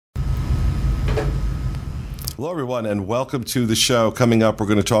Hello, everyone, and welcome to the show. Coming up, we're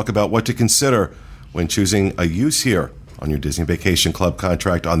going to talk about what to consider when choosing a use year on your Disney Vacation Club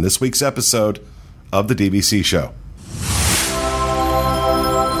contract on this week's episode of The DVC Show.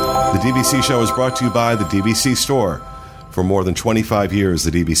 The DVC Show is brought to you by the DVC Store. For more than 25 years, the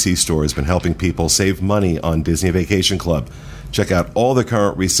DVC Store has been helping people save money on Disney Vacation Club. Check out all the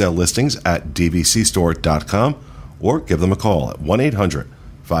current resale listings at dvcstore.com or give them a call at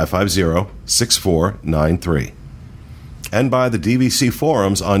 1-800-550-6493. And by the DVC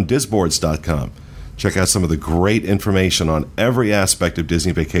Forums on disboards.com. Check out some of the great information on every aspect of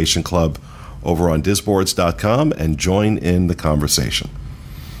Disney Vacation Club over on disboards.com and join in the conversation.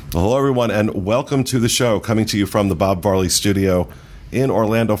 Well, hello, everyone, and welcome to the show, coming to you from the Bob Varley Studio in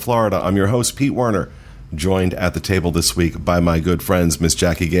Orlando, Florida. I'm your host, Pete Werner, joined at the table this week by my good friends, Miss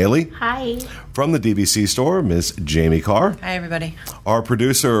Jackie Gailey. Hi. From the DVC Store, Miss Jamie Carr. Hi, everybody. Our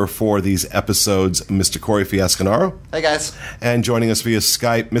producer for these episodes, Mr. Corey Fiasconaro. Hey, guys. And joining us via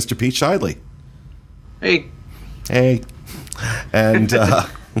Skype, Mr. Pete Shidley. Hey. Hey. And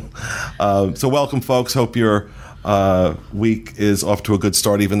so welcome, folks. Hope your week is off to a good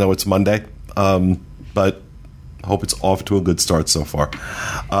start, even though it's Monday. But hope it's off to a good start so far.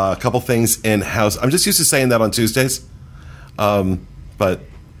 A couple things in-house. I'm just used to saying that on Tuesdays. But,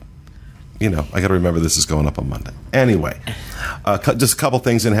 you know, I got to remember this is going up on Monday. Anyway, just a couple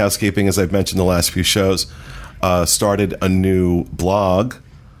things in housekeeping, as I've mentioned the last few shows. Started a new blog,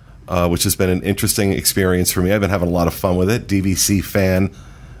 which has been an interesting experience for me. I've been having a lot of fun with it,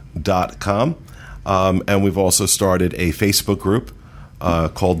 dvcfan.com. And we've also started a Facebook group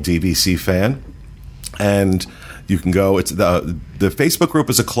called DVC Fan. And you can go, it's the Facebook group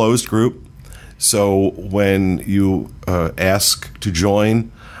is a closed group. So when you ask to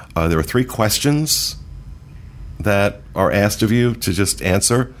join, there are 3 questions that are asked of you to just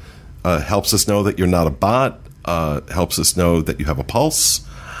answer. Helps us know that you're not a bot. Helps us know that you have a pulse.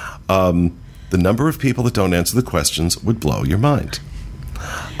 The number of people that don't answer the questions would blow your mind.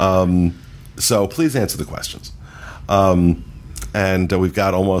 So please answer the questions. And we've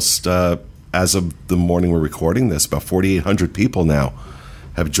got almost, as of the morning we're recording this, about 4,800 people now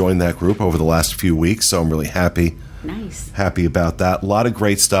have joined that group over the last few weeks. So I'm really happy. Nice. Happy about that. A lot of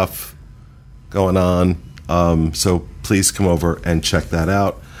great stuff going on. So please come over and check that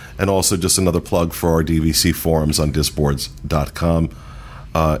out. And also just another plug for our DVC forums on disboards.com.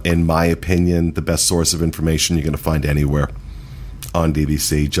 In my opinion, the best source of information you're going to find anywhere on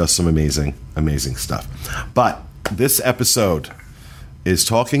DVC. Just some amazing, amazing stuff. But this episode is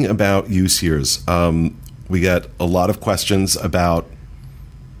talking about use years. We get a lot of questions about,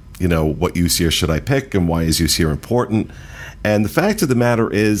 you know, what use year should I pick and why is use year important? And the fact of the matter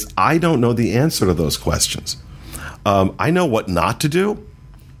is, I don't know the answer to those questions. I know what not to do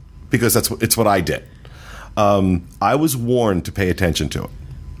because it's what I did. I was warned to pay attention to it.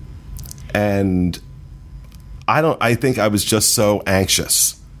 And I think I was just so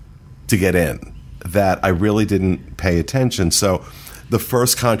anxious to get in that I really didn't pay attention. So the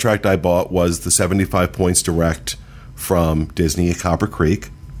first contract I bought was the 75 points direct from Disney at Copper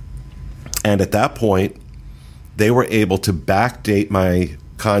Creek. And at that point, they were able to backdate my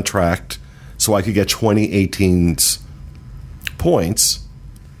contract so I could get 2018's points,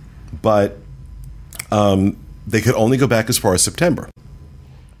 but they could only go back as far as September.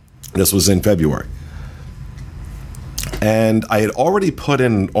 This was in February. And I had already put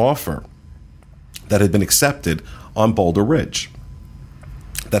in an offer that had been accepted on Boulder Ridge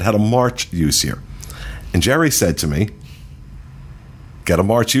that had a March use year. And Jerry said to me, get a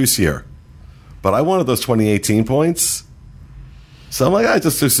March use year. But I wanted those 2018 points. So I'm like, I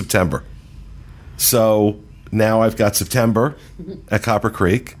just do September. So now I've got September at Copper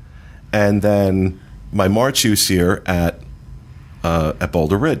Creek and then my March use year at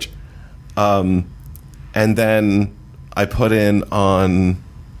Boulder Ridge. And then I put in on, I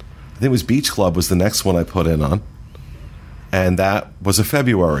think it was Beach Club was the next one I put in on. And that was a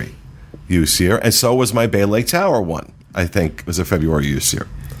February use year. And so was my Bay Lake Tower one, I think was a February use year.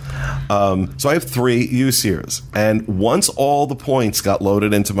 So I have 3 use years. And once all the points got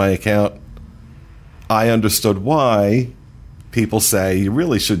loaded into my account, I understood why people say you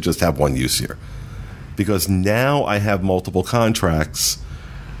really should just have 1 use year. Because now I have multiple contracts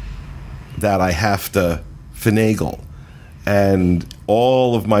that I have to finagle. And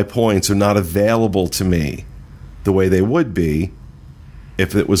all of my points are not available to me the way they would be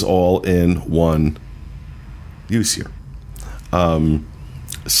if it was all in 1 use year.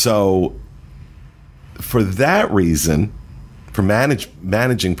 So for that reason, for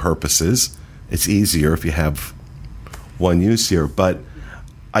managing purposes, it's easier if you have 1 use year. But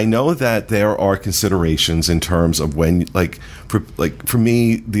I know that there are considerations in terms of when, for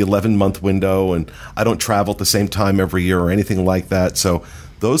me, the 11-month window, and I don't travel at the same time every year or anything like that. So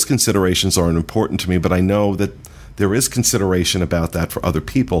those considerations aren't important to me, but I know that there is consideration about that for other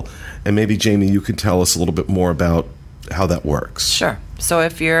people. And maybe, Jamie, you could tell us a little bit more about how that works. Sure. So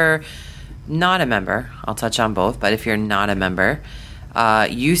if you're not a member, I'll touch on both, but if you're not a member,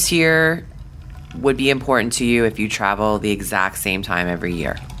 use year would be important to you if you travel the exact same time every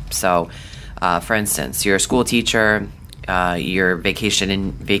year. So, for instance, you're a school teacher, you're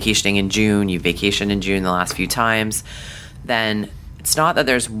vacationing in June, you vacationed in June the last few times, then it's not that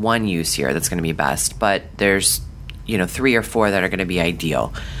there's one use year that's going to be best, but there's 3 or 4 that are going to be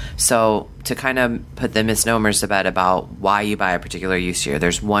ideal. So to kind of put the misnomers to bed about why you buy a particular use year,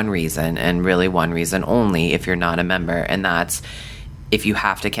 there's one reason, and really one reason only if you're not a member, and that's if you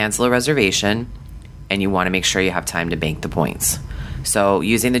have to cancel a reservation and you want to make sure you have time to bank the points. So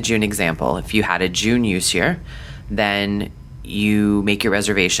using the June example, if you had a June use year, then you make your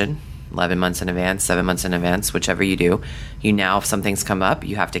reservation 11 months in advance, 7 months in advance, whichever you do. You now, if something's come up,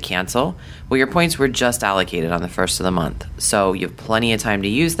 you have to cancel. Well, your points were just allocated on the first of the month. So you have plenty of time to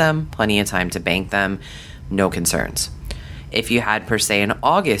use them, plenty of time to bank them, no concerns. If you had, per se, an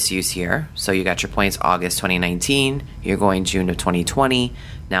August use year, so you got your points August 2019, you're going June of 2020,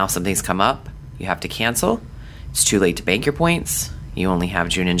 now something's come up, you have to cancel. It's too late to bank your points. You only have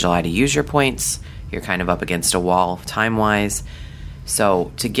June and July to use your points. You're kind of up against a wall time-wise.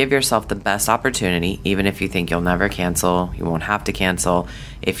 So to give yourself the best opportunity, even if you think you'll never cancel, you won't have to cancel,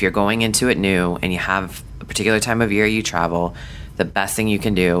 if you're going into it new and you have a particular time of year you travel, the best thing you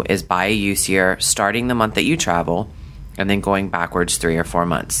can do is buy a use year starting the month that you travel and then going backwards 3 or 4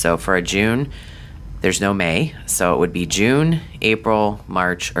 months. So for a June, there's no May, so it would be June, April,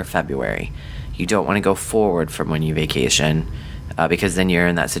 March, or February. You don't want to go forward from when you vacation because then you're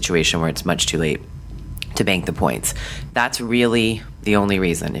in that situation where it's much too late to bank the points. That's really the only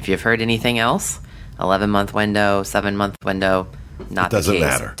reason. If you've heard anything else, 11-month window, 7-month window, not the case. Doesn't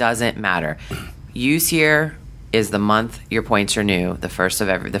matter. Doesn't matter. Use year is the month your points are new, the first of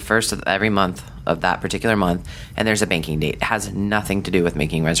every month of that particular month, and there's a banking date. It has nothing to do with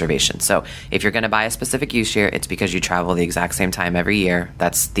making reservations. So if you're going to buy a specific use year, it's because you travel the exact same time every year.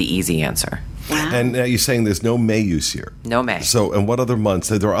 That's the easy answer. Wow. And you're saying there's no May use year? No May. So, and what other months?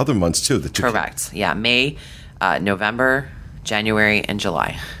 There are other months, too. That you Correct. Yeah, May, November, January, and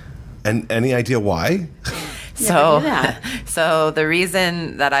July. And any idea why? So the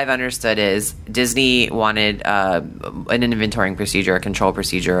reason that I've understood is Disney wanted an inventorying procedure, a control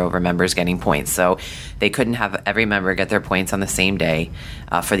procedure over members getting points. So they couldn't have every member get their points on the same day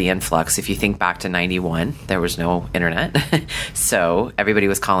for the influx. If you think back to 91, there was no internet. So everybody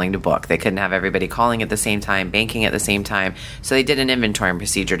was calling to book. They couldn't have everybody calling at the same time, banking at the same time. So they did an inventorying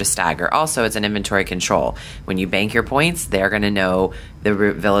procedure to stagger. Also, it's an inventory control. When you bank your points, they're going to know the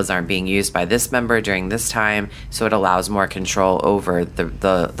villas aren't being used by this member during this time, so it allows more control over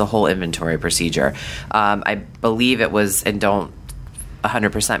the whole inventory procedure. I believe it was, and don't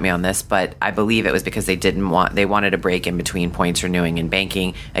 100% me on this, but I believe it was because they wanted a break in between points renewing and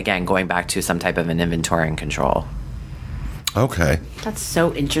banking, again, going back to some type of an inventory and control. Okay. That's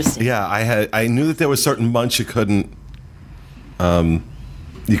so interesting. Yeah, I knew that there were certain months you couldn't, that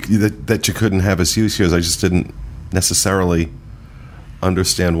you couldn't have as use years. I just didn't necessarily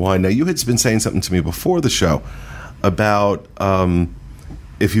understand why. Now, you had been saying something to me before the show about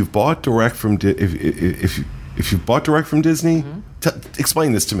if you've bought direct from if you've bought direct from Disney.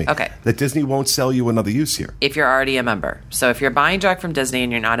 Explain this to me. Okay. That Disney won't sell you another use year if you're already a member. So if you're buying direct from Disney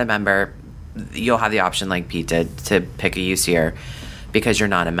and you're not a member, you'll have the option, like Pete did, to pick a use year because you're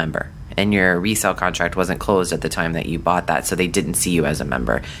not a member and your resale contract wasn't closed at the time that you bought that, so they didn't see you as a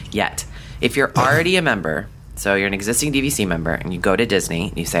member yet. If you're already a member, so you're an existing DVC member and you go to Disney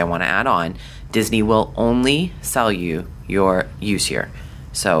and you say, I want to add on, Disney will only sell you your use year.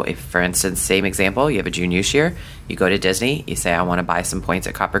 So if, for instance, same example, you have a June use year, you go to Disney, you say, I want to buy some points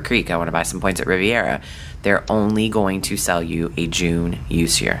at Copper Creek, I want to buy some points at Riviera. They're only going to sell you a June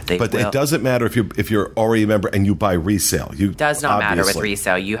use year. But it doesn't matter if you're already a member and you buy resale. Does not matter with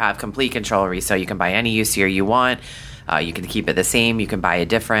resale. You have complete control of resale. You can buy any use year you want. You can keep it the same. You can buy a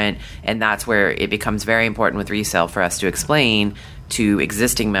different. And that's where it becomes very important with resale for us to explain to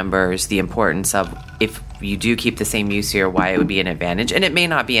existing members the importance of, if you do keep the same use year, why it would be an advantage. And it may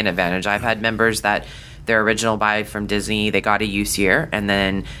not be an advantage. I've had members that their original buy from Disney, they got a use year, and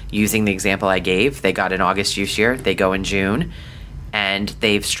then using the example I gave, they got an August use year, they go in June, and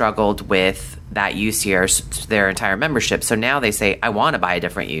they've struggled with that use year their entire membership. So now they say, I want to buy a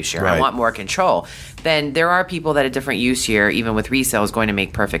different use year. Right. I want more control. Then there are people that a different use year, even with resale, is going to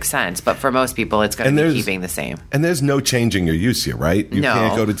make perfect sense. But for most people, it's going to be keeping the same. And there's no changing your use year, right? You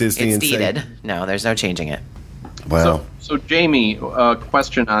can't go to Disney it's and deeded. say... No, there's no changing it. Wow. So Jamie,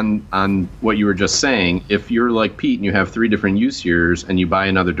 question on what you were just saying. If you're like Pete and you have 3 different use years and you buy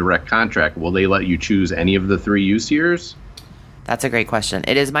another direct contract, will they let you choose any of the 3 use years? That's a great question.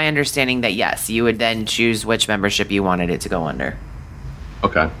 It is my understanding that, yes, you would then choose which membership you wanted it to go under.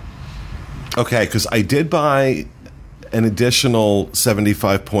 Okay. Okay, because I did buy an additional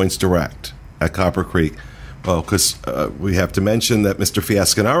 75 points direct at Copper Creek. Well, because we have to mention that Mr.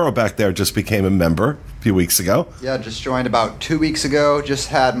 Fiasconaro back there just became a member a few weeks ago. Yeah, just joined about 2 weeks ago. Just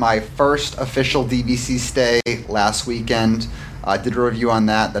had my first official DVC stay last weekend. Did a review on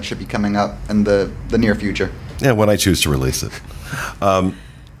that. That should be coming up in the near future. Yeah, when I choose to release it. And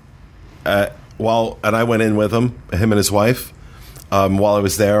I went in with him and his wife. While I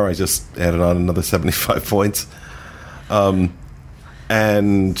was there, I just added on another 75 points.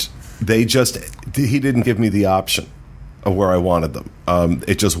 And he didn't give me the option of where I wanted them.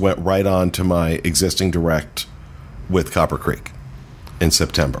 It just went right on to my existing direct with Copper Creek in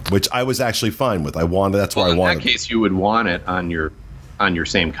September, which I was actually fine with. That's where I wanted. In that case, you would want it on your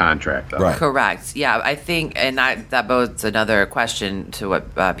same contract, though. Right? Correct. Yeah, I think, and that bodes another question to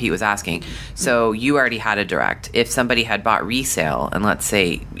what Pete was asking. So you already had a direct. If somebody had bought resale, and let's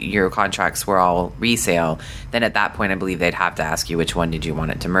say your contracts were all resale, then at that point, I believe they'd have to ask you which one did you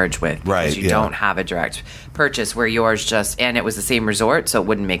want it to merge with, because right? you don't have a direct purchase where yours and it was the same resort, so it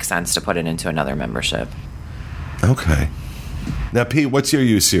wouldn't make sense to put it into another membership. Okay. Now, Pete, what's your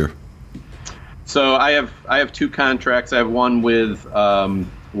use here? So I have 2 contracts. I have one with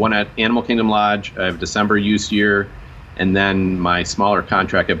one at Animal Kingdom Lodge. I have December use year, and then my smaller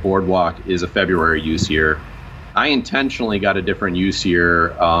contract at Boardwalk is a February use year. I intentionally got a different use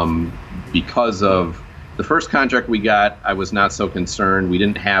year because of the first contract we got. I was not so concerned. We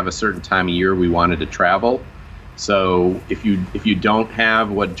didn't have a certain time of year we wanted to travel. So if you don't have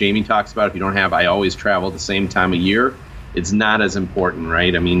what Jamie talks about, if you don't have I always travel at the same time of year, it's not as important,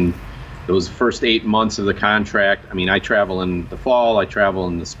 right? I mean, those first 8 months of the contract, I mean, I travel in the fall, I travel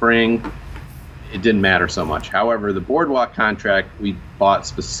in the spring. It didn't matter so much. However, the Boardwalk contract we bought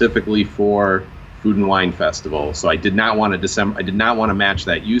specifically for Food and Wine Festival. So I did not want to match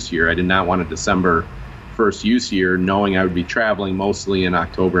that use year. I did not want a December 1st use year, knowing I would be traveling mostly in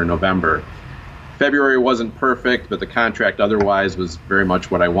October and November. February wasn't perfect, but the contract otherwise was very much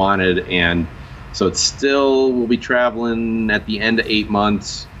what I wanted, and so it still will be traveling at the end of 8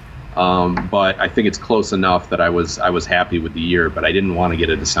 months. But I think it's close enough that I was happy with the year, but I didn't want to get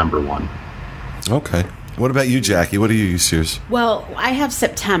a December one. Okay. What about you, Jackie? What are your use years? Well, I have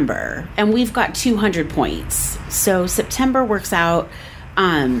September, and we've got 200 points. So September works out.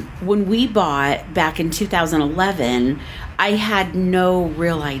 When we bought back in 2011, I had no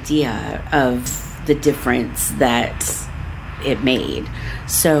real idea of the difference that it made.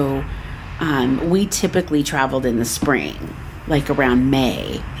 So we typically traveled in the spring, like around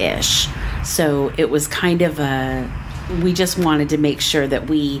May-ish. So it was kind of we just wanted to make sure that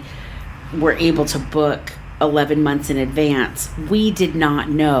we were able to book 11 months in advance. We did not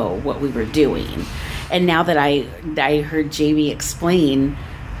know what we were doing. And now that I heard Jamie explain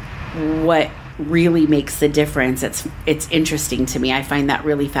what really makes the difference, it's interesting to me. I find that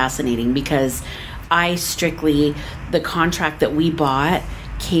really fascinating, because the contract that we bought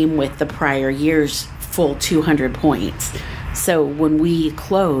came with the prior year's full 200 points. So when we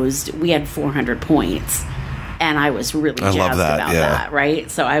closed, we had 400 points. And I was really jazzed about that, right?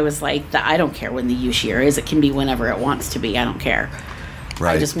 So I was like, I don't care when the use year is. It can be whenever it wants to be. I don't care.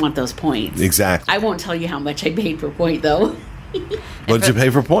 Right. I just want those points. Exactly. I won't tell you how much I paid per point, though. What did you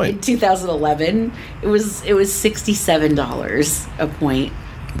pay per point? In 2011, it was $67 a point.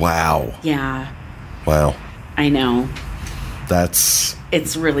 Wow. Yeah. Wow. I know.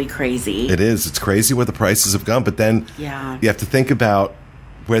 It's really crazy. It is. It's crazy where the prices have gone. But then you have to think about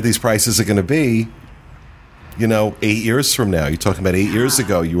where these prices are going to be, 8 years from now. You're talking about 8 years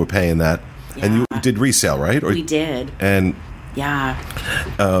ago you were paying that. Yeah. And you did resale, right? We did. And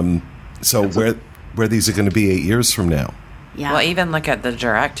so where these are going to be 8 years from now. Yeah. Well, even look at the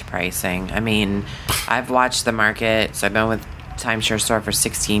direct pricing. I mean, I've watched the market. So I've been with Timeshare Store for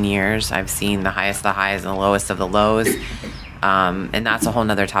 16 years. I've seen the highest of the highs and the lowest of the lows. And that's a whole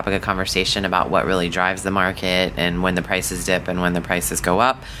nother topic of conversation about what really drives the market and when the prices dip and when the prices go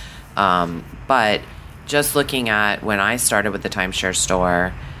up. But just looking at when I started with the Timeshare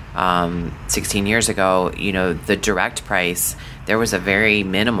Store, 16 years ago, the direct price, there was a very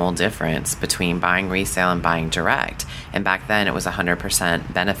minimal difference between buying resale and buying direct. And back then it was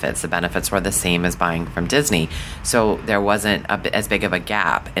 100% benefits. The benefits were the same as buying from Disney. So there wasn't as big of a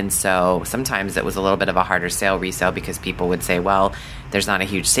gap. And so sometimes it was a little bit of a harder sale resale because people would say, well, there's not a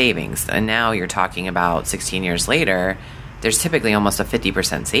huge savings. And now you're talking about 16 years later, there's typically almost a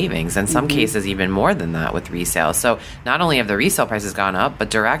 50% savings, in some cases even more than that with resale. So not only have the resale prices gone up,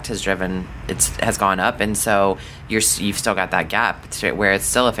 but direct has gone up, and so you've still got that gap where it's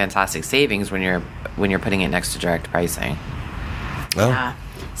still a fantastic savings when you're putting it next to direct pricing. Oh. Yeah.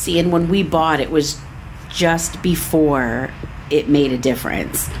 See, and when we bought, it was just before it made a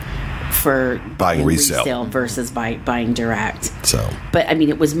difference for buying resale versus buying direct. So, but I mean,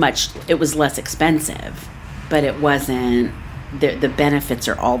 it was less expensive. But it wasn't, the benefits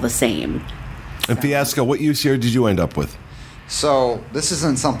are all the same. And Fiasco, what use year did you end up with? So this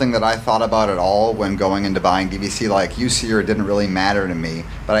isn't something that I thought about at all when going into buying DVC. Like, use year didn't really matter to me,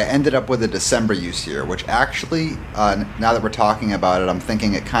 but I ended up with a December use year, which actually, now that we're talking about it, I'm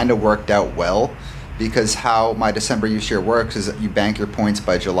thinking it kind of worked out well, because how my December use year works is that you bank your points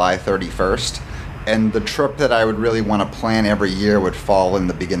by July 31st, and the trip that I would really want to plan every year would fall in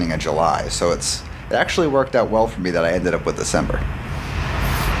the beginning of July. So it actually worked out well for me that I ended up with December.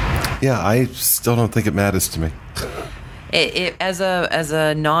 Yeah, I still don't think it matters to me. It as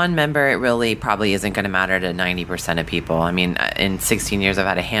a non-member, it really probably isn't going to matter to 90% of people. I mean, in 16 years, I've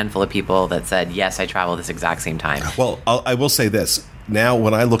had a handful of people that said, yes, I travel this exact same time. Well, I will say this. Now,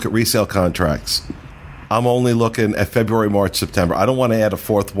 when I look at resale contracts, I'm only looking at February, March, September. I don't want to add a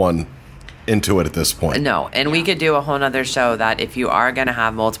fourth one into it at this point. No, and we could do a whole nother show that if you are going to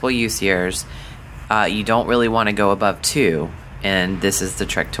have multiple use years, you don't really want to go above 2, and this is the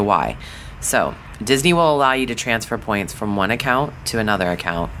trick to why. So, Disney will allow you to transfer points from one account to another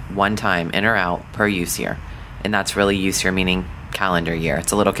account one time in or out per use year. And that's really use year meaning calendar year.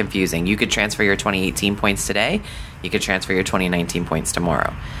 It's a little confusing. You could transfer your 2018 points today. You could transfer your 2019 points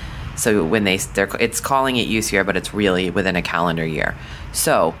tomorrow. So when it's calling it use year, but it's really within a calendar year.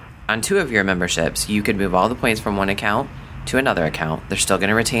 So on 2 of your memberships, you could move all the points from one account to another account. They're still going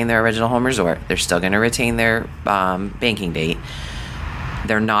to retain their original home resort. They're still going to retain their banking date.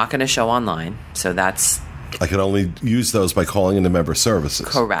 They're not going to show online, so that's... I can only use those by calling into member services.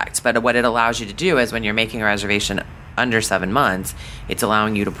 Correct. But what it allows you to do is when you're making a reservation under 7 months, it's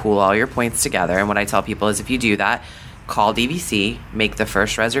allowing you to pool all your points together. And what I tell people is if you do that, call DVC, make the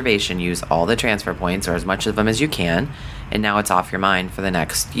first reservation, use all the transfer points or as much of them as you can, and now it's off your mind for the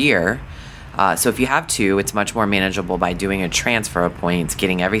next year. So if you have 2, it's much more manageable by doing a transfer of points,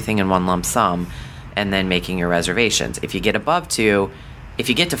 getting everything in one lump sum, and then making your reservations. If you get above 2... If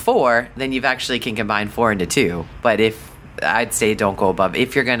you get to 4, then you actually can combine 4 into 2. But I'd say don't go above.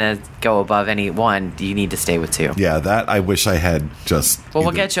 If you're going to go above any 1, you need to stay with 2. Yeah, that I wish I had just... Well,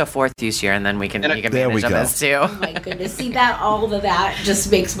 we'll get you a 4th use year, and then you can manage them as 2. Oh, my goodness. See, all of that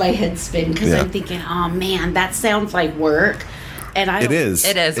just makes my head spin, because I'm thinking, oh, man, that sounds like work. And It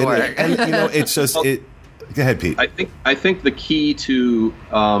is work. And, it's just... Go ahead, Pete. I think the key to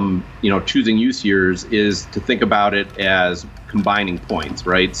choosing use years is to think about it as combining points,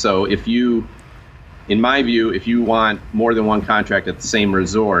 right? So in my view, if you want more than one contract at the same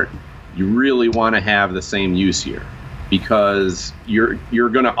resort, you really want to have the same use year, because you're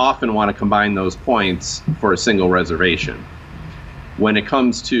going to often want to combine those points for a single reservation. When it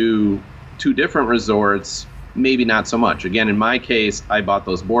comes to 2 different resorts, maybe not so much. Again, in my case, I bought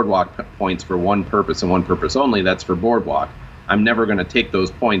those Boardwalk points for one purpose and one purpose only. That's for Boardwalk. I'm never going to take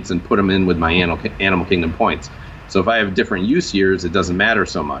those points and put them in with my Animal Kingdom points. So if I have different use years, it doesn't matter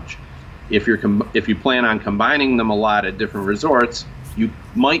so much. If you plan on combining them a lot at different resorts, you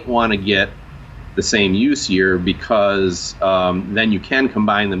might want to get the same use year, because then you can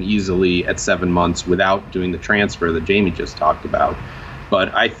combine them easily at 7 months without doing the transfer that Jamie just talked about.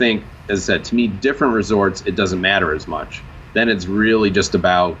 But I think, as I said, to me, different resorts, it doesn't matter as much. Then it's really just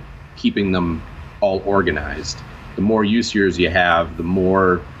about keeping them all organized. The more use years you have, the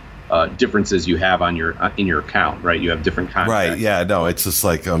more differences you have in your account, right? You have different contracts. Right, yeah, no, it's just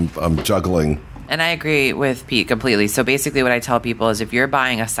like I'm juggling. And I agree with Pete completely. So basically what I tell people is if you're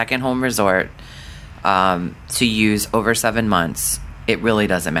buying a second home resort to use over 7 months, it really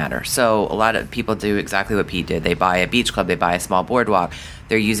doesn't matter. So a lot of people do exactly what Pete did. They buy a beach club, they buy a small boardwalk,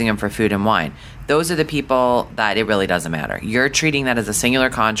 they're using them for food and wine. Those are the people that it really doesn't matter. You're treating that as a singular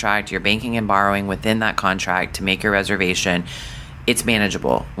contract, you're banking and borrowing within that contract to make your reservation. It's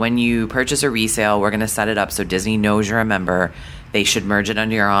manageable. When you purchase a resale, we're going to set it up so Disney knows you're a member. They should merge it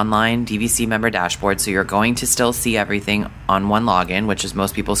under your online DVC member dashboard, so you're going to still see everything on one login, which is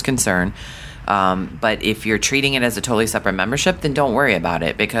most people's concern. But if you're treating it as a totally separate membership, then don't worry about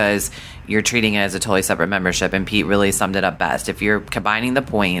it, because you're treating it as a totally separate membership, and Pete really summed it up best. If you're combining the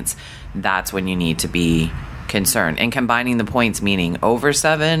points, that's when you need to be concerned. And combining the points meaning over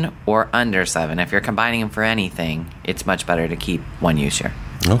 7 or under 7. If you're combining them for anything, it's much better to keep one use year.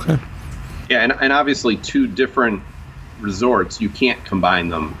 Okay. Yeah, and obviously 2 different resorts, you can't combine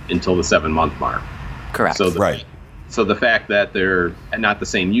them until the 7-month mark. Correct. So Right. So the fact that they're not the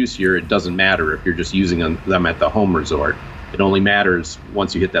same use year, it doesn't matter if you're just using them at the home resort. It only matters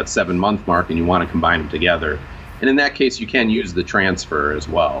once you hit that 7-month mark and you want to combine them together. And in that case, you can use the transfer as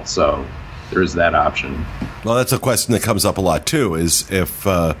well. So there is that option. Well, that's a question that comes up a lot too. Is if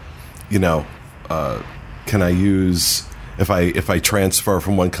can I use if I transfer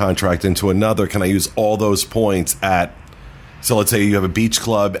from one contract into another? Can I use all those points at? So let's say you have a beach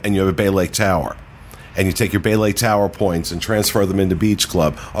club and you have a Bay Lake Tower, and you take your Bay Lake Tower points and transfer them into Beach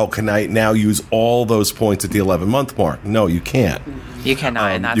Club. Oh, can I now use all those points at the 11-month mark? No, you can't. You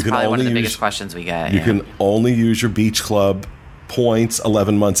cannot, and that's probably one of the biggest use, questions we get. You can only use your Beach Club points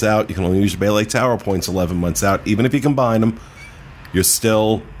 11 months out. You can only use your Bay Lake Tower points 11 months out. Even if you combine them, it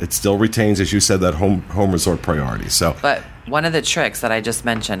still retains, as you said, that home resort priority. So, but one of the tricks that I just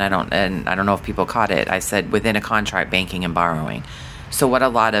mentioned, I don't know if people caught it. I said within a contract, banking and borrowing. So what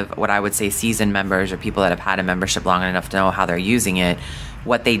I would say seasoned members or people that have had a membership long enough to know how they're using it,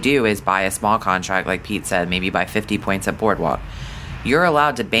 what they do is buy a small contract, like Pete said, maybe buy 50 points at Boardwalk. You're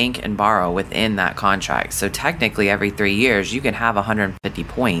allowed to bank and borrow within that contract. So technically every 3 years, you can have 150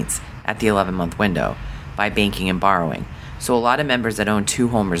 points at the 11-month window by banking and borrowing. So a lot of members that own 2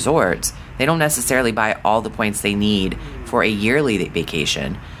 home resorts, they don't necessarily buy all the points they need for a yearly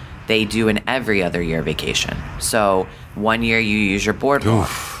vacation. They do an every other year vacation. So 1 year you use your Boardwalk,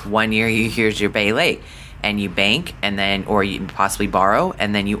 1 year you use your Bay Lake, and you bank, and then, or you possibly borrow,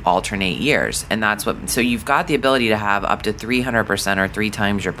 and then you alternate years. And that's what, so you've got the ability to have up to 300% or 3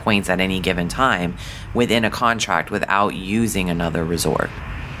 times your points at any given time within a contract without using another resort.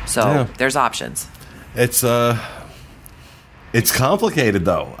 So there's options. It's complicated,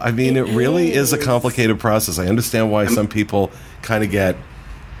 though. I mean, it really is a complicated process. I understand why some people kind of get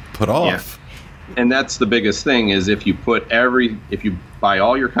put off. Yeah. And that's the biggest thing is if you buy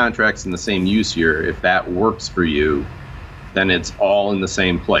all your contracts in the same use year, if that works for you, then it's all in the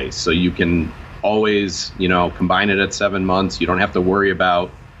same place. So you can always, combine it at 7 months. You don't have to worry about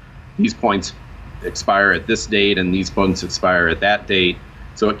these points expire at this date and these points expire at that date.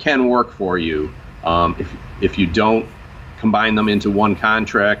 So it can work for you. If you don't combine them into one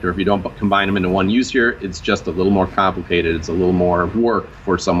contract, or if you don't combine them into one use year, it's just a little more complicated. It's a little more work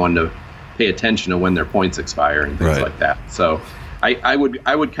for someone to pay attention to when their points expire and things like that. So I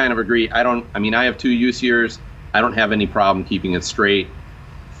would kind of agree. I have 2 use years. I don't have any problem keeping it straight.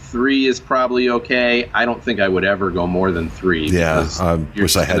 3 is probably okay. I don't think I would ever go more than 3. Yeah, I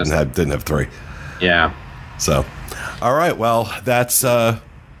wish I didn't have 3. Yeah. So, all right. Well, that's an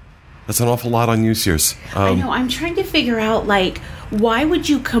awful lot on use years. I know. I'm trying to figure out, why would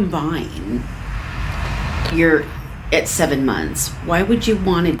you combine your at 7 months? Why would you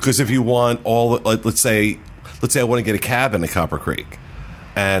want to? Because if you want all, let's say I want to get a cabin at Copper Creek,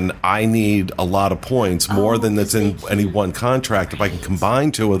 and I need a lot of points, more than that's in any one contract. If I can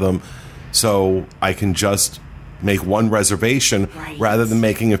combine 2 of them, so I can just make one reservation rather than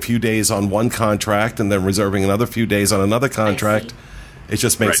making a few days on one contract and then reserving another few days on another contract. It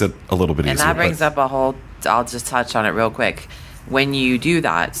just makes it a little bit easier. And that brings up I'll just touch on it real quick. When you do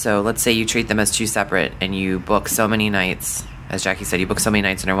that, so let's say you treat them as 2 separate and you book so many nights, as Jackie said, you book so many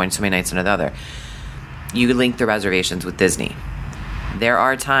nights in one, so many nights in another. You link the reservations with Disney. There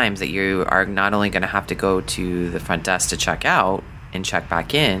are times that you are not only going to have to go to the front desk to check out and check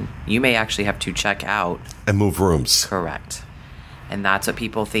back in, you may actually have to check out and move rooms. Correct. And that's what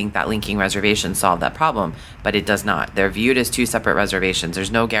people think, that linking reservations solve that problem, but it does not. They're viewed as 2 separate reservations.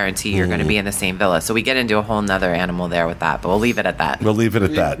 There's no guarantee you're going to be in the same villa. So we get into a whole nother animal there with that, but we'll leave it at that. We'll leave it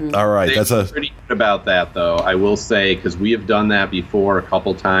at that. All right. That's pretty good about that, though. I will say, because we have done that before a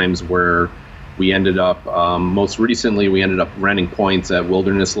couple times where we ended up, most recently, we ended up renting points at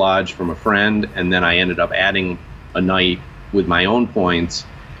Wilderness Lodge from a friend, and then I ended up adding a night with my own points,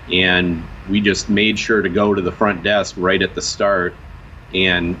 and we just made sure to go to the front desk right at the start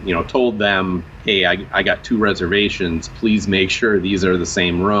and, told them, hey, I got 2 reservations. Please make sure these are the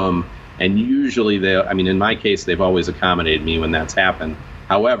same room. And usually in my case, they've always accommodated me when that's happened.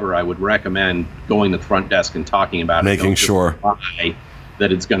 However, I would recommend going to the front desk and talking about making it. sure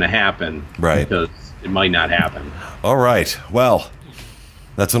that it's going to happen. Right. Because it might not happen. All right. Well,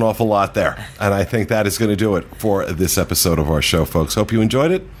 that's an awful lot there. And I think that is going to do it for this episode of our show, folks. Hope you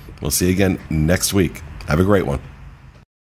enjoyed it. We'll see you again next week. Have a great one.